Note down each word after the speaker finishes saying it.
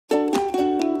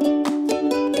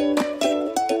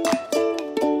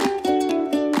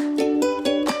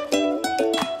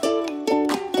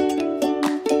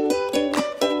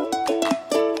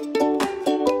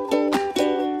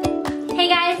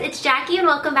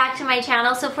back to my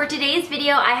channel. So for today's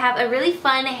video, I have a really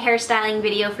fun hairstyling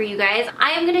video for you guys.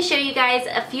 I am going to show you guys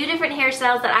a few different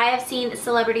hairstyles that I have seen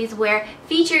celebrities wear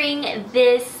featuring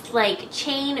this like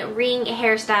chain ring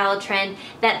hairstyle trend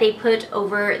that they put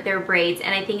over their braids,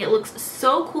 and I think it looks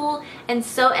so cool and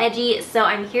so edgy, so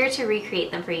I'm here to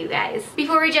recreate them for you guys.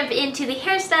 Before we jump into the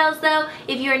hairstyles though,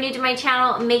 if you are new to my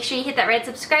channel, make sure you hit that red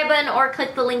subscribe button or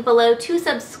click the link below to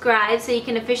subscribe so you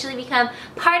can officially become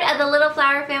part of the Little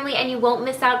Flower family and you won't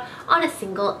miss out on a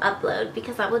single upload,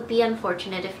 because that would be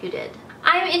unfortunate if you did.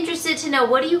 I'm interested to know,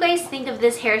 what do you guys think of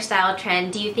this hairstyle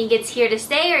trend? Do you think it's here to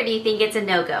stay, or do you think it's a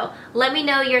no-go? Let me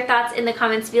know your thoughts in the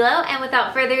comments below, and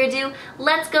without further ado,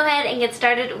 let's go ahead and get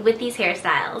started with these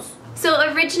hairstyles. So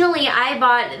originally I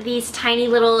bought these tiny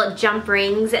little jump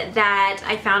rings that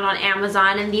I found on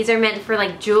Amazon, and these are meant for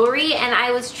like jewelry, and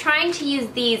I was trying to use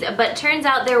these, but turns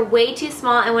out they're way too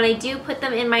small, and when I do put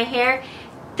them in my hair,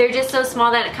 they're just so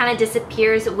small that it kind of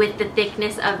disappears with the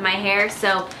thickness of my hair,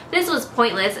 so this was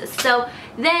pointless. So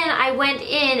then I went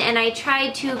in and I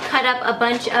tried to cut up a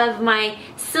bunch of my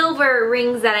silver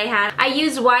rings that I had. I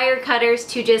used wire cutters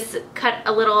to just cut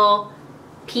a little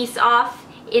piece off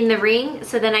in the ring,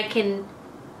 so then I can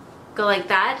go like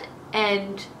that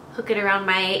and hook it around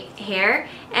my hair,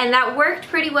 and that worked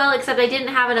pretty well, except I didn't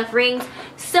have enough rings.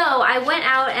 So I went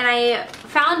out and I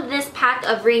found this pack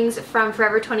of rings from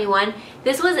Forever 21.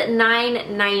 This was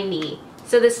 $9.90,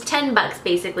 so this is 10 bucks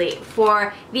basically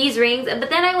for these rings. But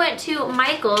then I went to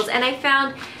Michael's and I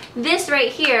found this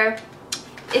right here.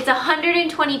 It's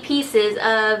 120 pieces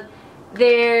of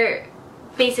their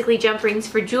basically jump rings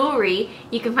for jewelry.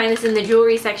 You can find this in the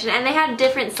jewelry section, and they had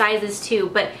different sizes too,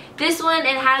 but this one,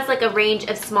 it has like a range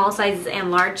of small sizes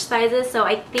and large sizes, so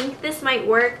I think this might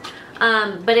work.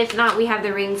 But if not, we have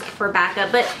the rings for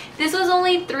backup. But this was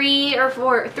only $3 or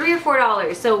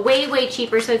 $4, so way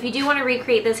cheaper. So if you do want to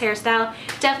recreate this hairstyle,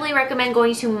 definitely recommend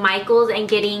going to Michael's and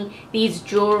getting these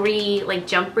jewelry like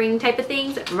jump ring type of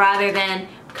things rather than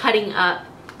cutting up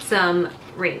some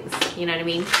rings, you know what I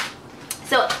mean?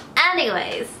 So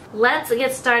anyways, let's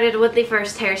get started with the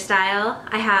first hairstyle.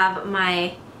 I have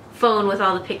my phone with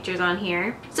all the pictures on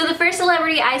here. So the first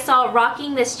celebrity I saw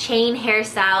rocking this chain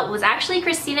hairstyle was actually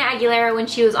Christina Aguilera when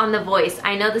she was on The Voice.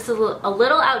 I know this is a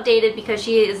little outdated because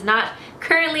she is not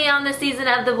currently on the season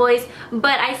of The Voice,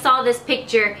 but I saw this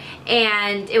picture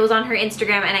and it was on her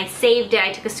Instagram and I saved it.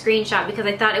 I took a screenshot because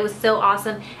I thought it was so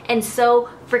awesome and so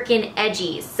freaking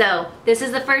edgy. So this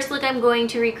is the first look I'm going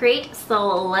to recreate,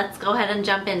 so let's go ahead and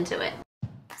jump into it.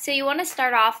 So you want to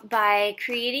start off by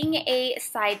creating a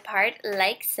side part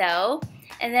like so,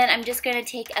 and then I'm just going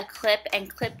to take a clip and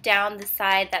clip down the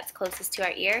side that's closest to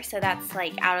our ear, so that's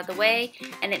like out of the way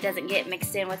and it doesn't get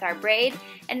mixed in with our braid.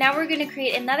 And now we're going to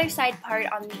create another side part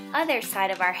on the other side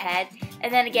of our head,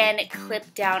 and then again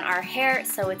clip down our hair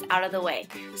so it's out of the way.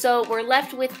 So we're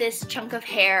left with this chunk of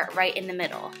hair right in the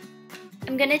middle.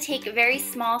 I'm going to take very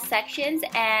small sections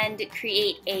and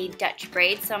create a Dutch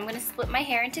braid. So I'm going to split my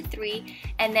hair into 3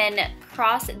 and then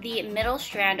cross the middle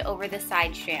strand over the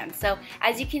side strand. So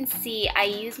as you can see, I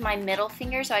use my middle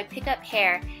finger, so I pick up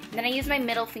hair and then I use my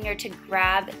middle finger to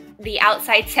grab the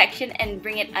outside section and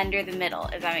bring it under the middle,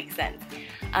 if that makes sense.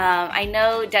 I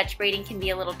know Dutch braiding can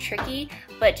be a little tricky,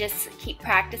 but just keep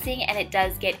practicing and it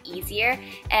does get easier.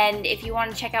 And if you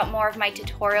want to check out more of my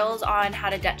tutorials on how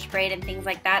to Dutch braid and things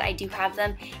like that, I do have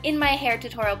them in my hair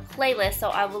tutorial playlist, so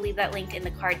I will leave that linked in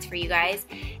the cards for you guys.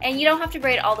 And you don't have to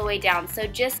braid all the way down, so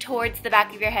just towards the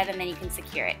back of your head and then you can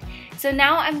secure it. So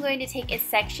now I'm going to take a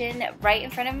section right in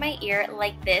front of my ear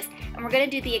like this, and we're going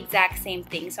to do the exact same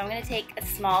thing. So I'm going to take a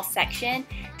small section,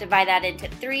 divide that into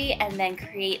 3, and then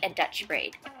create a Dutch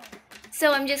braid.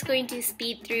 So I'm just going to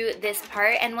speed through this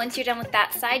part, and once you're done with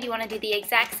that side, you want to do the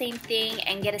exact same thing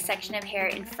and get a section of hair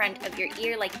in front of your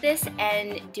ear like this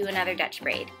and do another Dutch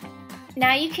braid.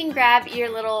 Now you can grab your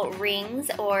little rings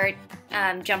or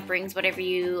jump rings, whatever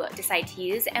you decide to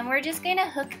use, and we're just going to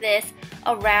hook this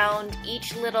around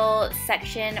each little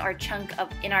section or chunk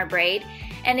in our braid.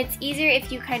 And it's easier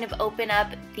if you kind of open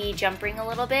up the jump ring a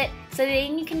little bit, so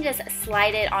then you can just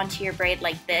slide it onto your braid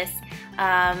like this.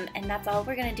 And that's all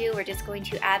we're going to do. We're just going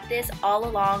to add this all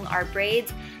along our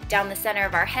braids, down the center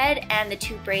of our head, and the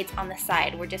 2 braids on the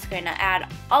side. We're just going to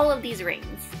add all of these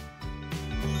rings.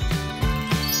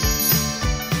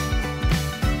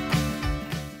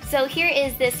 So here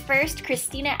is this first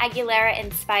Christina Aguilera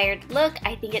inspired look.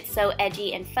 I think it's so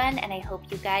edgy and fun, and I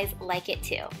hope you guys like it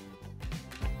too.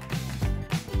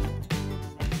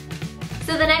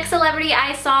 So the next celebrity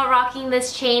I saw rocking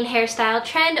this chain hairstyle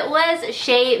trend was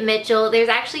Shay Mitchell. There's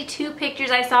actually 2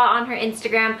 pictures I saw on her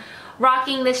Instagram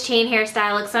rocking this chain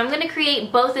hairstyle look. So I'm going to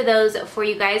create both of those for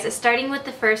you guys, starting with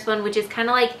the first one, which is kind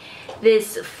of like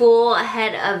this full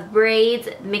head of braids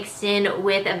mixed in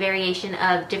with a variation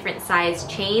of different size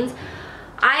chains.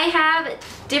 I have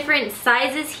different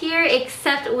sizes here,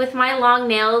 except with my long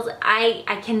nails, I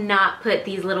cannot put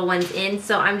these little ones in,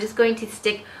 so I'm just going to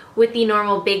stick with the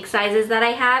normal big sizes that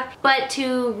I have. But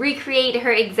to recreate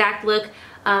her exact look,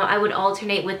 I would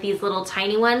alternate with these little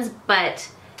tiny ones, but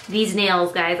these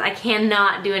nails, guys, I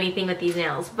cannot do anything with these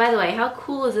nails. By the way, how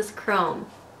cool is this chrome?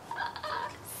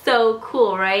 So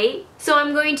cool, right? So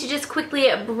I'm going to just quickly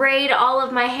braid all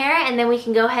of my hair, and then we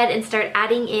can go ahead and start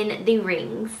adding in the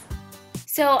rings.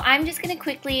 So I'm just going to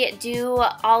quickly do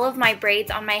all of my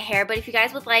braids on my hair, but if you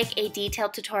guys would like a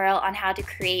detailed tutorial on how to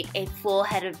create a full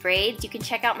head of braids, you can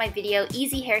check out my video,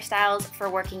 Easy Hairstyles for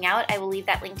Working Out. I will leave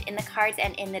that linked in the cards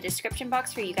and in the description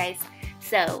box for you guys,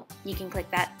 so you can click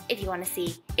that if you want to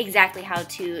see exactly how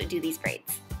to do these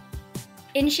braids.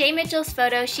 In Shay Mitchell's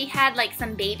photo, she had like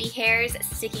some baby hairs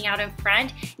sticking out in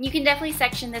front. You can definitely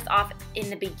section this off in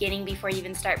the beginning before you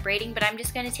even start braiding, but I'm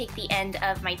just going to take the end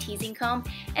of my teasing comb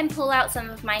and pull out some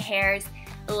of my hairs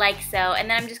like so, and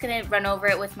then I'm just going to run over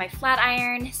it with my flat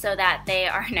iron so that they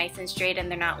are nice and straight and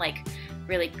they're not like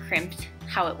really crimped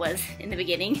how it was in the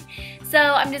beginning. So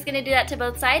I'm just going to do that to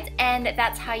both sides, and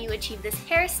that's how you achieve this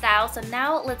hairstyle. So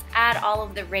now let's add all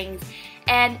of the rings.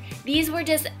 And these were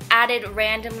just added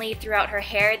randomly throughout her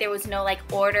hair. There was no like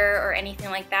order or anything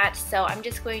like that. So I'm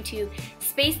just going to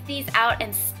space these out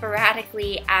and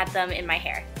sporadically add them in my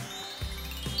hair.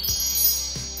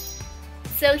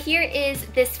 So here is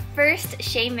this first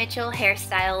Shay Mitchell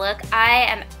hairstyle look. I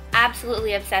am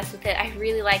absolutely obsessed with it. I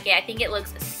really like it. I think it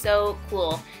looks so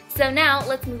cool. So now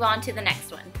let's move on to the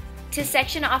next one. To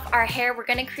section off our hair, we're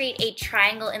going to create a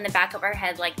triangle in the back of our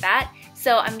head like that.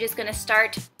 So I'm just going to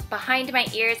start behind my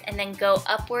ears and then go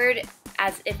upward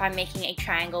as if I'm making a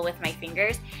triangle with my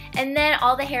fingers. And then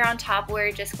all the hair on top,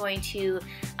 we're just going to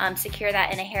secure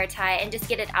that in a hair tie and just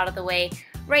get it out of the way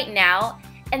right now.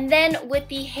 And then with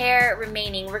the hair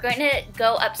remaining, we're going to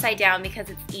go upside down because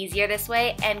it's easier this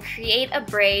way and create a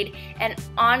braid. And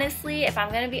honestly, if I'm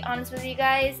going to be honest with you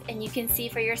guys, and you can see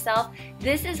for yourself,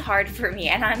 this is hard for me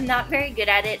and I'm not very good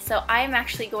at it. So I'm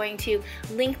actually going to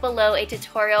link below a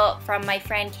tutorial from my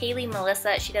friend Kaylee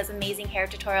Melissa. She does amazing hair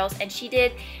tutorials, and she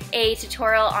did a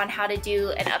tutorial on how to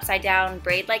do an upside down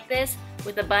braid like this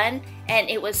with a bun, and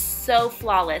it was so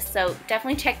flawless. So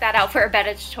definitely check that out for a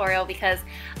better tutorial because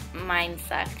mine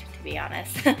sucked, to be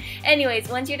honest. Anyways,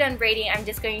 once you're done braiding, I'm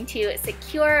just going to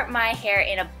secure my hair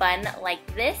in a bun like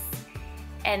this,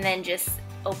 and then just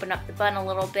open up the bun a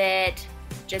little bit,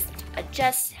 just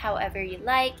adjust however you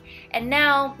like. And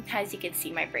now, as you can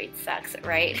see, my braid sucks,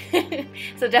 right?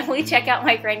 So definitely check out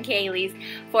my friend Kaylee's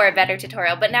for a better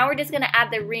tutorial. But now we're just gonna add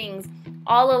the rings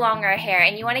all along our hair,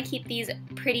 and you want to keep these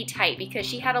pretty tight because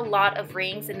she had a lot of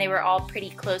rings and they were all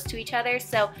pretty close to each other.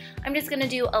 So I'm just going to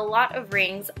do a lot of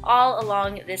rings all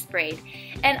along this braid.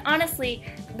 And honestly,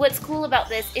 what's cool about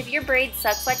this, if your braid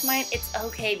sucks like mine, it's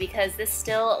okay because this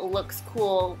still looks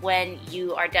cool when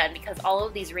you are done because all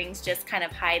of these rings just kind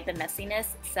of hide the messiness.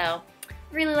 So I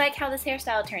really like how this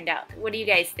hairstyle turned out. What do you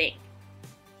guys think?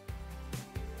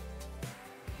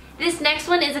 This next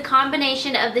one is a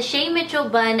combination of the Shay Mitchell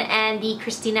bun and the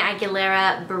Christina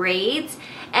Aguilera braids.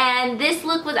 And this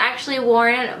look was actually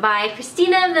worn by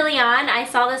Christina Milian. I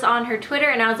saw this on her Twitter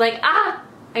and I was like, I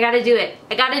gotta do it.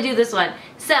 I gotta do this one.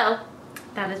 So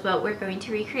that is what we're going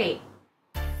to recreate.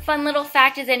 Fun little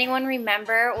fact, does anyone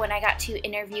remember when I got to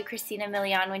interview Christina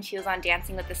Milian when she was on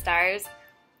Dancing with the Stars?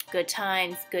 Good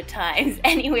times, good times.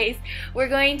 Anyways, we're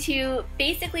going to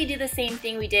basically do the same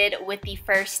thing we did with the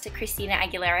first Christina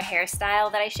Aguilera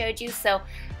hairstyle that I showed you. So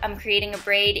I'm creating a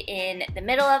braid in the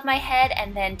middle of my head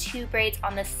and then 2 braids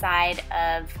on the side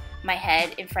of my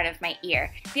head in front of my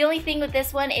ear. The only thing with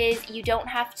this one is you don't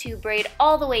have to braid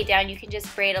all the way down. You can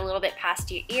just braid a little bit past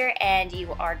your ear and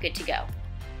you are good to go.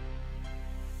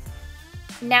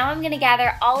 Now I'm going to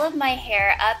gather all of my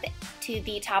hair up to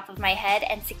the top of my head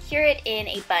and secure it in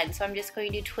a bun. So I'm just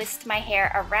going to twist my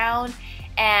hair around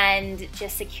and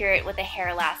just secure it with a hair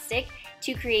elastic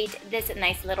to create this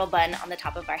nice little bun on the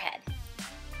top of our head.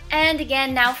 And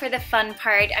again, now for the fun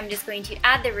part, I'm just going to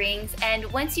add the rings, and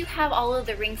once you have all of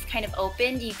the rings kind of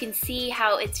opened, you can see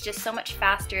how it's just so much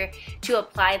faster to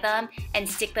apply them and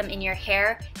stick them in your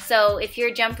hair. So if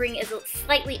your jump ring is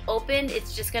slightly opened,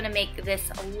 it's just going to make this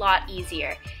a lot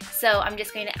easier. So I'm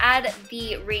just going to add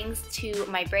the rings to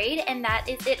my braid, and that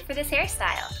is it for this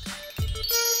hairstyle.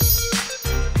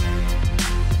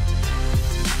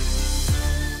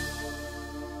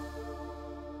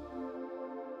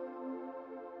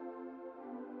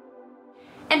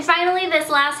 finally, this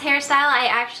last hairstyle I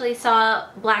actually saw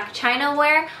Black China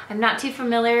wear. I'm not too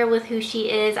familiar with who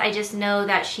she is. I just know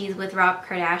that she's with Rob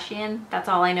Kardashian. That's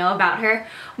all I know about her.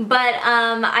 But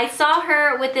I saw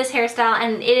her with this hairstyle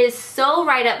and it is so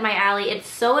right up my alley. It's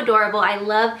so adorable. I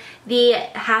love the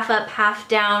half up, half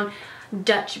down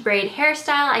Dutch braid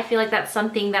hairstyle. I feel like that's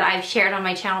something that I've shared on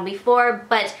my channel before,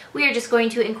 but we are just going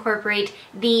to incorporate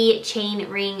the chain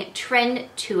ring trend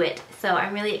to it. So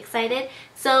I'm really excited.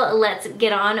 So let's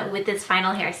get on with this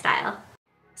final hairstyle.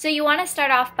 So you want to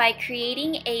start off by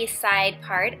creating a side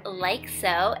part like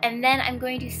so, and then I'm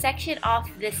going to section off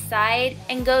this side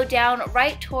and go down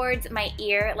right towards my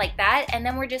ear like that, and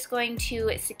then we're just going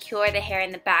to secure the hair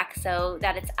in the back so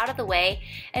that it's out of the way.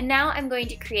 And now I'm going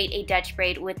to create a Dutch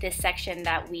braid with this section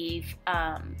that we've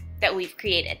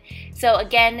created. So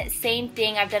again, same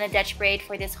thing, I've done a Dutch braid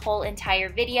for this whole entire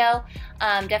video.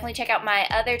 Definitely check out my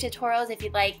other tutorials if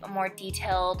you'd like more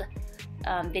detailed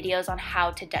videos on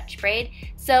how to Dutch braid.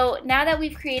 So now that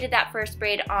we've created that first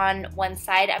braid on one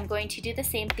side, I'm going to do the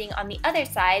same thing on the other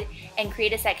side and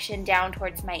create a section down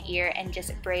towards my ear and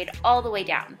just braid all the way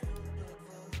down.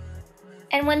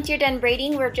 And once you're done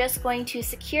braiding, we're just going to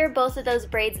secure both of those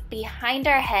braids behind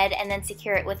our head and then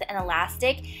secure it with an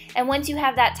elastic. And once you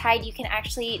have that tied, you can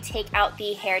actually take out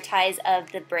the hair ties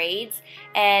of the braids,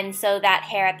 and so that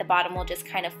hair at the bottom will just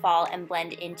kind of fall and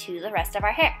blend into the rest of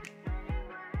our hair.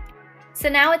 So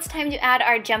now it's time to add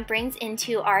our jump rings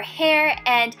into our hair,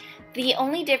 and the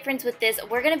only difference with this,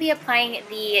 we're going to be applying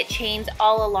the chains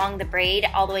all along the braid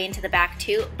all the way into the back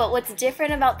too, but what's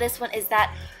different about this one is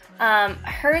that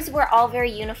hers were all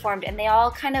very uniformed and they all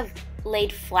kind of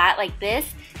laid flat like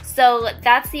this. So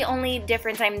that's the only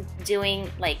difference I'm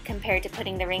doing, like compared to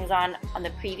putting the rings on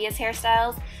the previous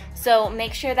hairstyles. So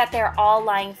make sure that they're all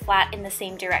lying flat in the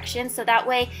same direction, so that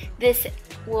way this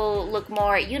will look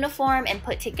more uniform and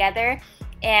put together.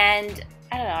 And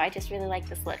I don't know, I just really like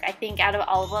this look. I think out of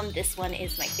all of them, this one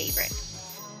is my favorite.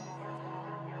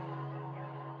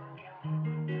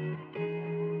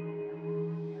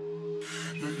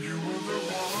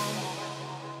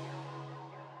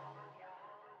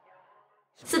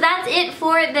 So that's it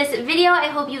for this video. I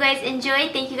hope you guys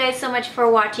enjoyed. Thank you guys so much for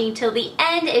watching till the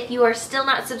end. If you are still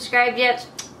not subscribed yet,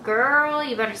 girl,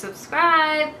 you better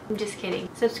subscribe. I'm just kidding.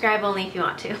 Subscribe only if you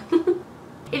want to.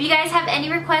 If you guys have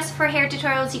any requests for hair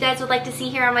tutorials you guys would like to see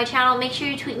here on my channel, make sure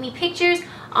you tweet me pictures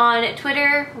on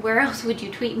Twitter. Where else would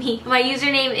you tweet me? My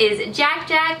username is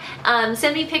JaaackJack.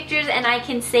 Send me pictures and I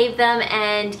can save them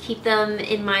and keep them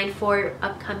in mind for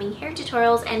upcoming hair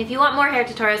tutorials. And if you want more hair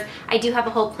tutorials, I do have a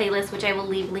whole playlist which I will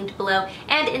leave linked below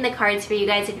and in the cards for you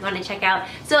guys if you want to check out.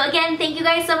 So again, thank you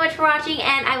guys so much for watching,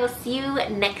 and I will see you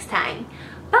next time.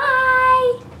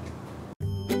 Bye!